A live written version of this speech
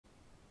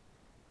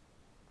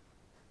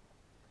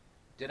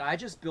Did I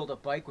just build a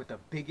bike with the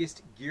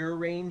biggest gear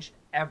range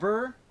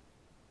ever?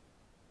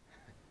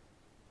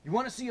 You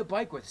want to see a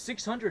bike with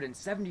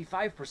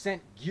 675%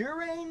 gear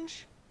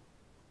range?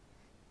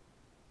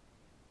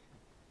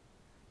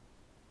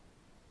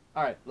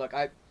 Alright, look,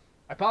 I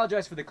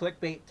apologize for the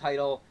clickbait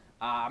title.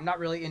 I'm not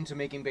really into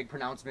making big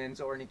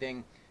pronouncements or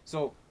anything.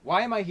 So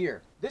why am I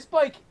here? This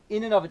bike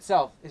in and of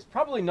itself is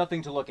probably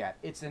nothing to look at.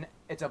 It's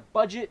a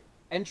budget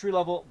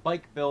entry-level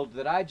bike build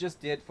that I just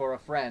did for a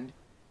friend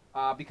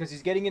because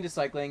he's getting into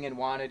cycling and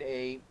wanted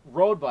a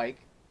road bike.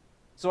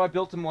 So I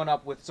built him one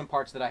up with some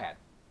parts that I had.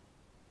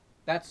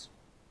 That's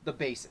the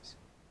basis.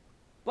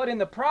 But in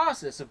the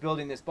process of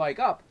building this bike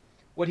up,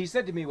 what he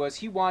said to me was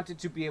he wanted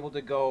to be able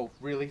to go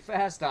really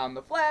fast on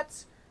the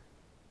flats,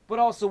 but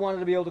also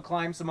wanted to be able to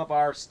climb some of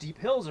our steep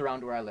hills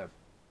around where I live.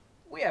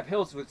 We have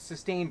hills with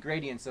sustained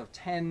gradients of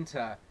 10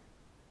 to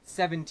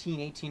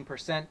 17,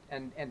 18%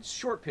 and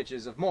short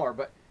pitches of more,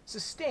 but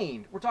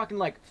sustained. We're talking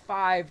like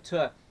 5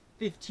 to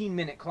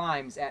 15-minute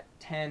climbs at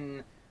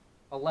 10,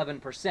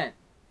 11%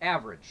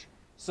 average.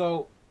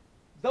 So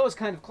those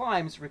kind of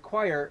climbs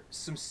require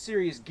some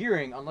serious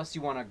gearing unless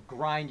you want to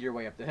grind your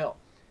way up the hill.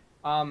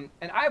 And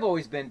I've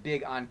always been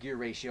big on gear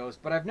ratios,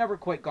 but I've never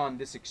quite gone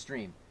this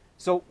extreme.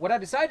 So what I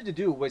decided to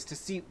do was to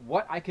see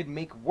what I could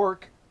make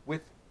work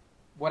with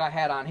what I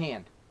had on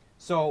hand.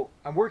 So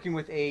I'm working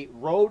with a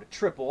road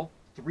triple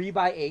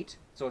 3x8,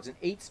 so it's an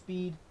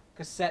 8-speed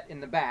cassette in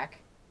the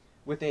back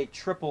with a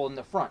triple in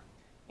the front.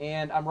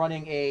 And I'm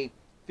running a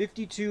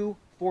 52,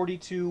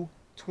 42,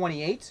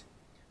 28.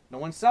 No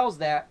one sells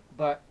that,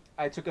 but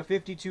I took a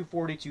 52,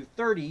 42,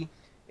 30,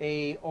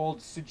 a old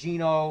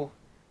Sugino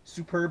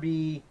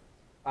Superbi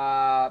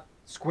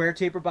square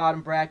taper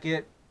bottom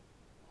bracket,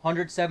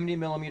 170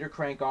 millimeter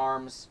crank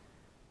arms,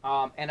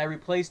 and I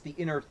replaced the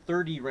inner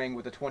 30 ring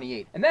with a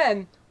 28. And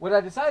then what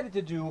I decided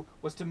to do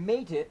was to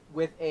mate it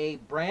with a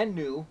brand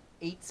new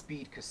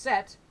 8-speed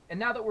cassette. And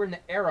now that we're in the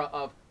era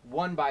of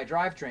 1x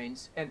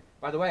drivetrains, and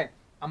by the way,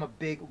 I'm a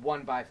big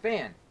 1x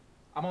fan.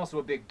 I'm also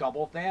a big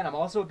double fan. I'm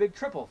also a big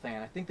triple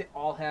fan. I think they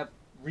all have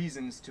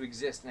reasons to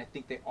exist, and I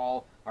think they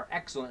all are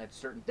excellent at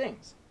certain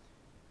things.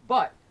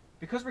 But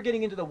because we're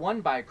getting into the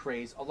 1x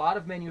craze, a lot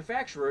of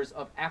manufacturers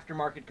of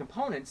aftermarket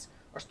components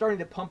are starting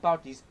to pump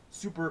out these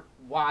super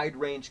wide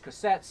range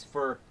cassettes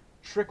for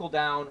trickle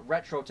down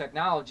retro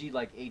technology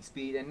like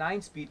 8-speed and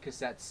 9-speed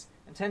cassettes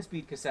and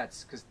 10-speed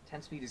cassettes, because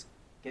 10-speed is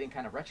getting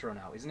kind of retro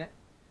now, isn't it?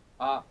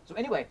 So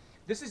anyway,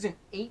 this is an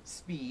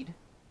 8-speed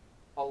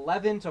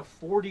 11 to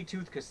 40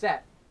 tooth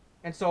cassette,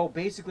 and so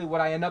basically what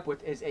I end up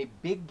with is a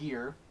big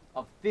gear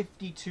of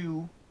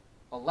 52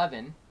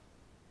 11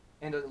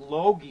 and a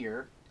low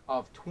gear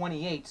of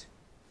 28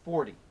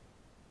 40.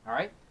 All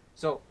right,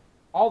 so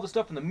all the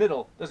stuff in the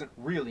middle doesn't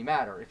really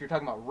matter. If you're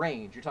talking about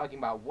range, you're talking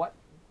about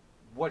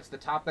what's the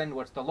top end,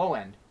 what's the low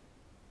end.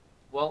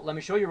 Well, let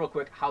me show you real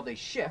quick how they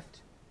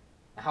shift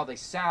and how they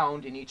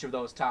sound in each of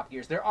those top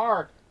gears. There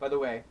are, by the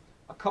way,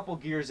 a couple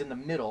gears in the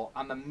middle.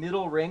 On the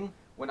middle ring,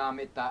 when I'm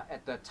at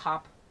the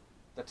top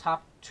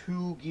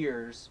 2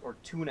 gears or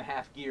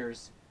 2.5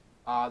 gears,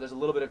 there's a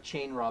little bit of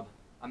chain rub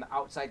on the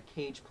outside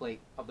cage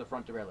plate of the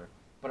front derailleur.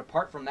 But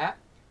apart from that,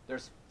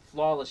 there's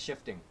flawless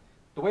shifting.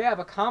 The way I've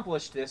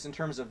accomplished this in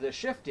terms of the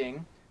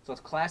shifting, so it's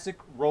classic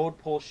road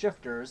pull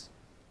shifters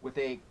with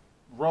a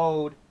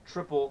road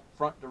triple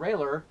front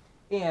derailleur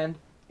and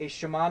a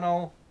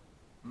Shimano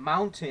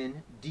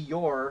Mountain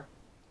Dior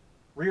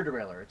rear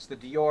derailleur. It's the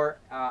Dior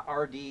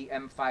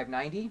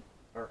RDM590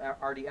 or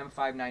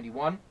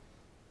RDM591,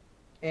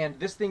 and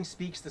this thing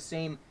speaks the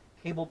same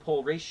cable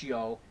pull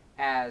ratio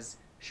as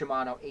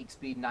Shimano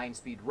 8-speed,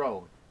 9-speed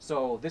road.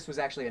 So this was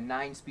actually a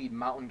 9-speed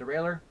mountain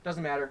derailleur.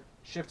 Doesn't matter,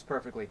 shifts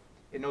perfectly.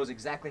 It knows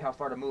exactly how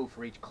far to move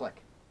for each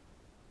click.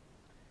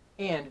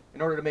 And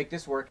in order to make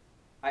this work,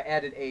 I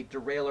added a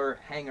derailleur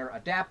hanger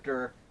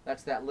adapter.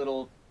 That's that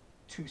little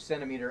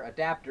 2-centimeter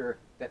adapter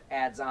that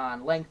adds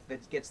on length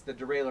that gets the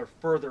derailleur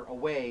further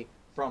away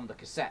from the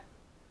cassette.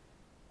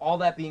 All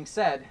that being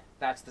said,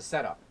 that's the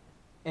setup.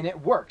 And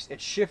it works.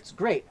 It shifts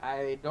great.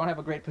 I don't have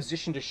a great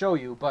position to show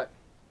you, but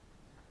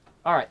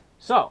all right.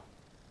 So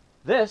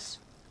this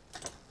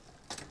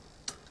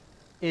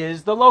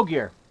is the low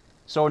gear.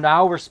 So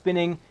now we're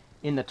spinning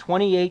in the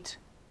 28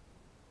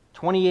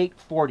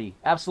 40.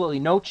 Absolutely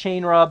no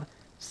chain rub.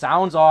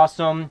 Sounds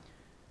awesome.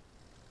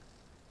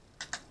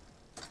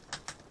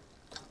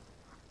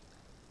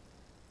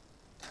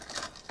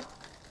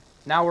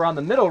 Now we're on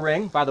the middle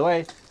ring. By the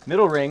way,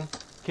 middle ring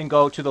can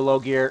go to the low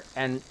gear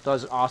and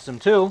does awesome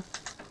too.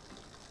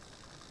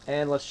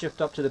 And let's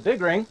shift up to the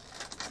big ring.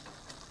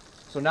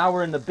 So now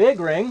we're in the big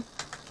ring,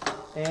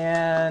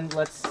 and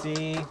let's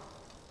see,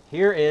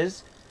 here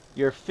is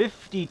your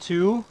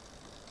 52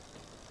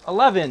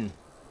 11.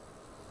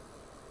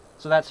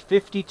 So that's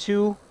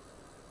 52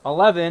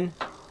 11,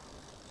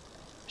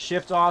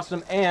 shifts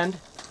awesome, and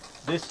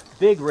this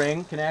big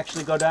ring can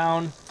actually go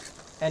down,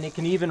 and it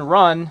can even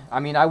run. I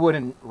mean, I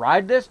wouldn't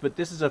ride this, but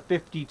this is a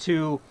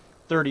 52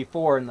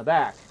 34 in the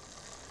back.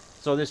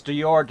 So this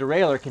Dior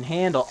derailleur can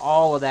handle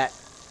all of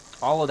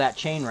that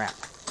chain wrap.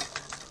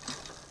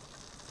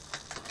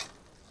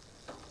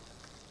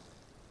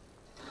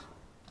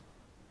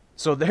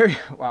 So there,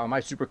 wow, am I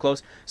super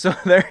close? So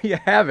there you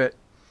have it.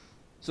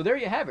 So there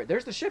you have it.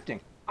 There's the shifting.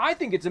 I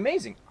think it's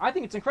amazing. I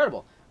think it's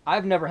incredible.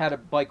 I've never had a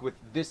bike with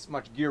this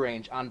much gear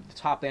range on the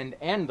top end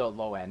and the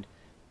low end.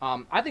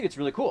 I think it's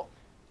really cool.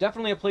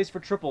 Definitely a place for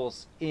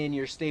triples in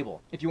your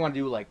stable. If you want to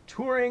do like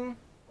touring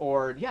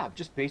or, yeah,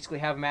 just basically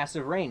have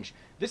massive range.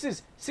 This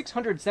is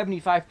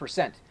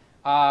 675%.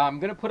 I'm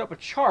going to put up a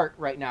chart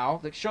right now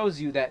that shows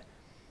you that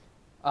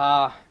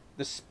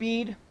the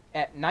speed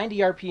at 90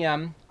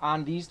 RPM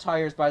on these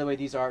tires, by the way,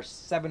 these are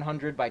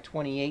 700 by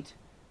 28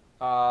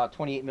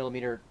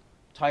 millimeter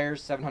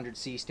tires,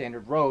 700C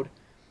standard road.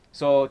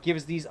 So it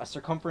gives these a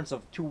circumference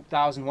of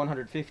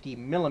 2,150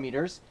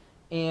 millimeters.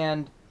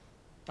 And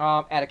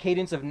at a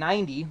cadence of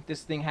 90,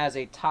 this thing has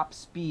a top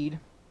speed.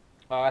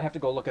 I'd have to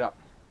go look it up.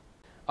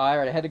 All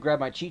right, I had to grab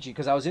my cheat sheet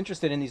because I was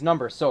interested in these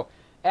numbers. So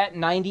at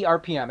 90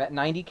 RPM, at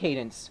 90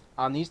 cadence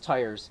on these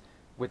tires,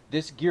 with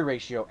this gear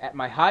ratio, at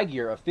my high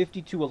gear of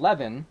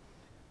 5211,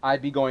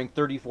 I'd be going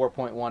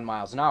 34.1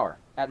 miles an hour.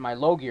 At my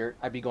low gear,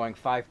 I'd be going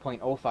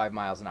 5.05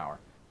 miles an hour.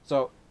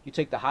 So you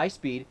take the high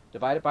speed,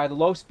 divide it by the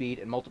low speed,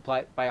 and multiply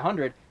it by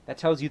 100. That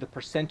tells you the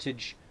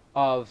percentage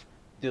of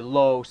the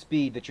low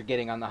speed that you're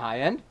getting on the high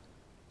end.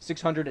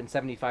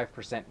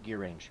 675% gear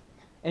range.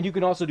 And you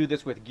can also do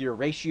this with gear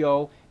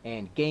ratio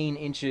and gain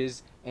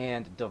inches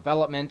and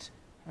development.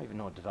 I don't even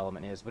know what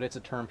development is, but it's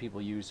a term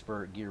people use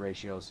for gear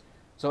ratios.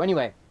 So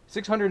anyway,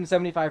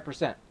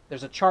 675%.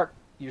 There's a chart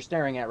you're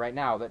staring at right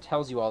now that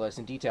tells you all this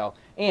in detail,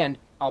 and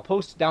I'll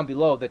post down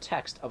below the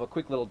text of a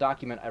quick little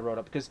document I wrote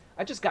up because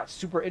I just got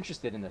super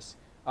interested in this.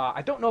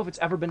 I don't know if it's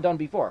ever been done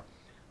before.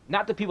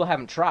 Not that people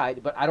haven't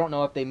tried, but I don't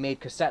know if they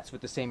made cassettes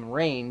with the same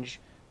range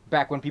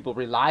back when people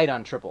relied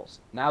on triples.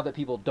 Now that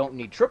people don't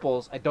need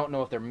triples, I don't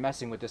know if they're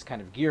messing with this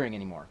kind of gearing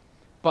anymore.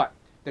 But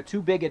the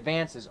two big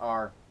advances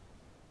are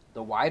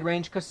the wide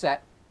range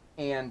cassette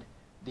and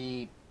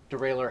the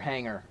derailleur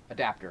hanger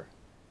adapter.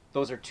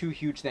 Those are two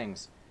huge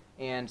things.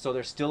 And so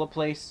there's still a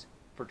place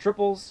for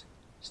triples,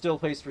 still a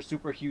place for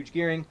super huge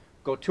gearing.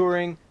 Go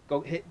touring,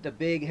 go hit the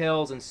big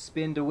hills and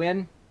spin to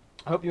win.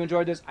 I hope you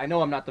enjoyed this. I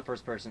know I'm not the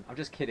first person. I'm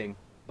just kidding.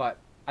 But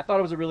I thought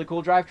it was a really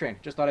cool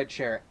drivetrain. Just thought I'd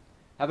share it.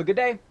 Have a good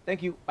day.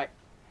 Thank you. Bye.